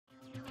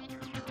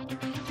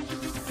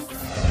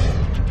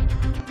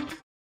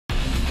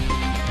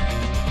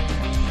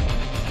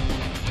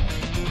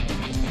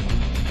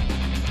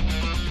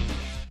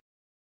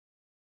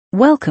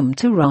Welcome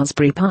to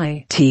Raspberry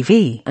Pi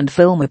TV and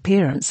film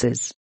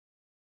appearances.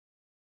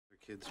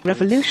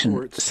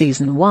 Revolution,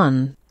 Season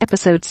 1,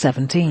 Episode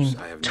 17,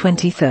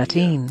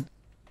 2013.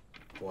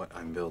 What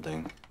I'm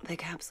building. The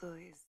capsule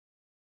is...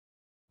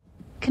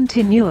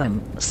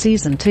 Continuum,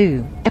 Season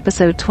 2,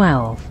 Episode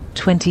 12,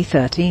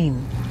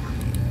 2013.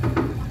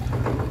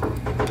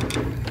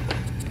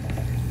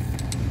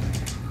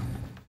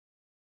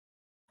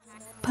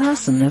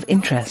 Person of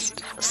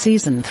Interest,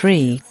 Season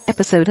 3,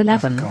 Episode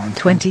 11,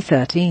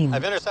 2013.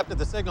 I've intercepted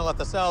the signal at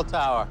the cell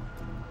tower.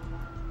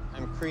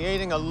 I'm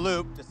creating a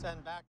loop to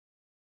send back...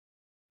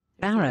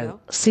 Arrow,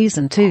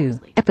 Season 2,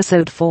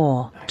 Episode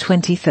 4,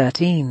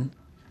 2013.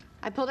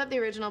 I pulled up the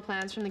original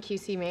plans from the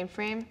QC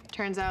mainframe.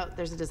 Turns out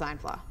there's a design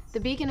flaw. The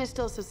beacon is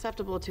still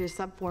susceptible to a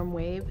subform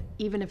wave,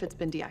 even if it's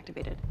been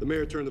deactivated. The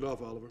mayor turned it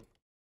off, Oliver.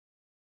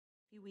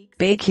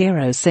 Big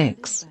Hero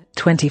 6,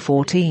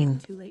 2014.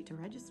 Too late to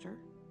register.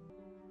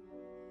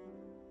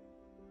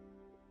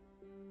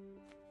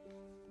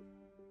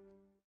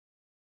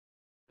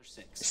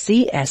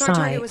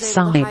 CSI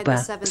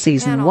Cyber,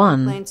 Season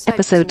 1,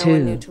 Episode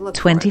 2,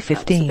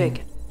 2015.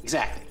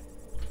 Exactly.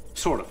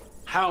 Sort of.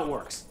 How it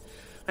works.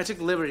 I took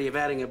the liberty of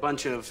adding a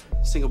bunch of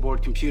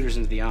single-board computers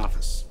into the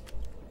office.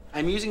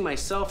 I'm using my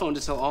cell phone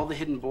to tell all the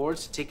hidden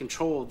boards to take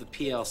control of the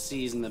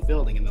PLCs in the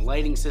building, and the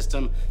lighting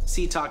system,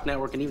 C-Talk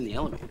network, and even the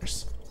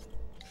elevators.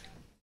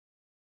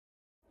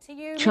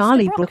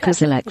 Charlie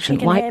Brooker's Election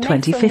Wipe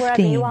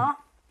 2015.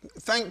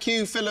 Thank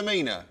you,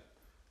 Philomena.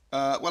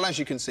 Well, as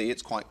you can see,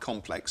 it's quite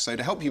complex, so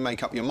to help you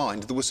make up your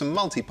mind, there were some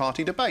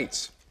multi-party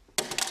debates.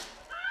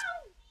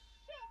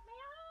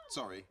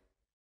 Sorry.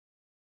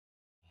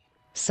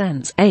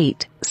 Sense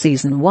 8,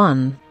 Season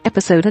 1,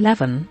 Episode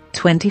 11,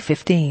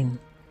 2015.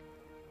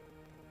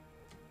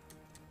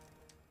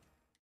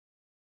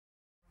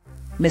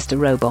 Mr.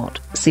 Robot,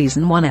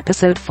 Season 1,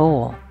 Episode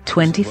 4,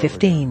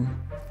 2015.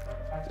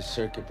 The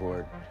circuit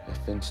board,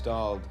 if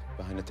installed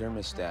behind a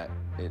thermostat,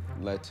 it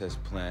lets us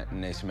plant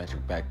an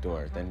asymmetric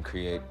backdoor, then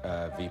create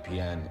a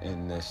VPN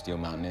in the Steel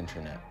Mountain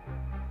Internet.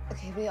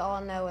 Okay, we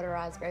all know what a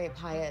Raspberry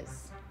Pi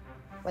is.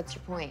 What's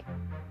your point?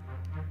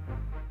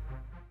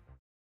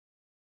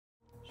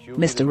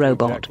 Mr.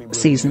 Robot,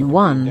 Season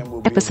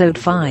 1, Episode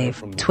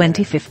 5,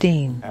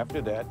 2015.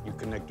 After that, you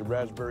connect the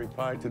Raspberry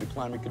Pi to the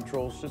climate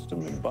control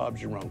system, and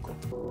Bob's your uncle.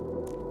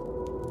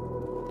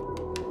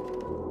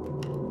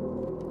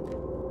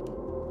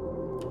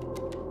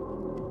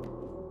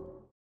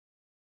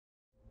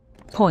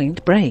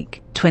 Point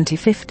Break,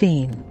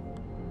 2015.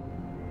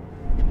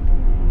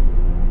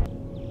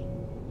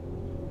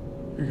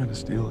 You're gonna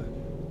steal it.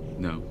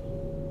 No.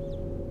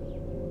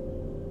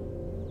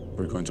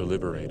 We're going to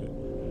liberate it.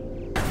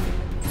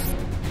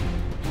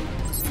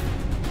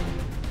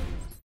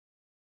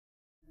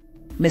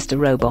 Mr.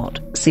 Robot,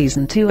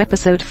 Season 2,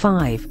 Episode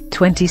 5,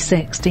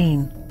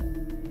 2016.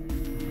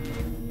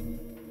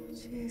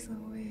 Jeez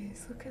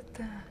Louise, look at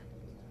that.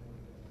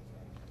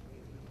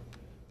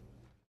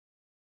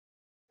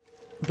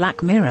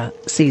 Black Mirror,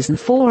 Season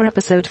 4,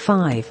 Episode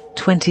 5,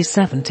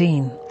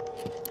 2017.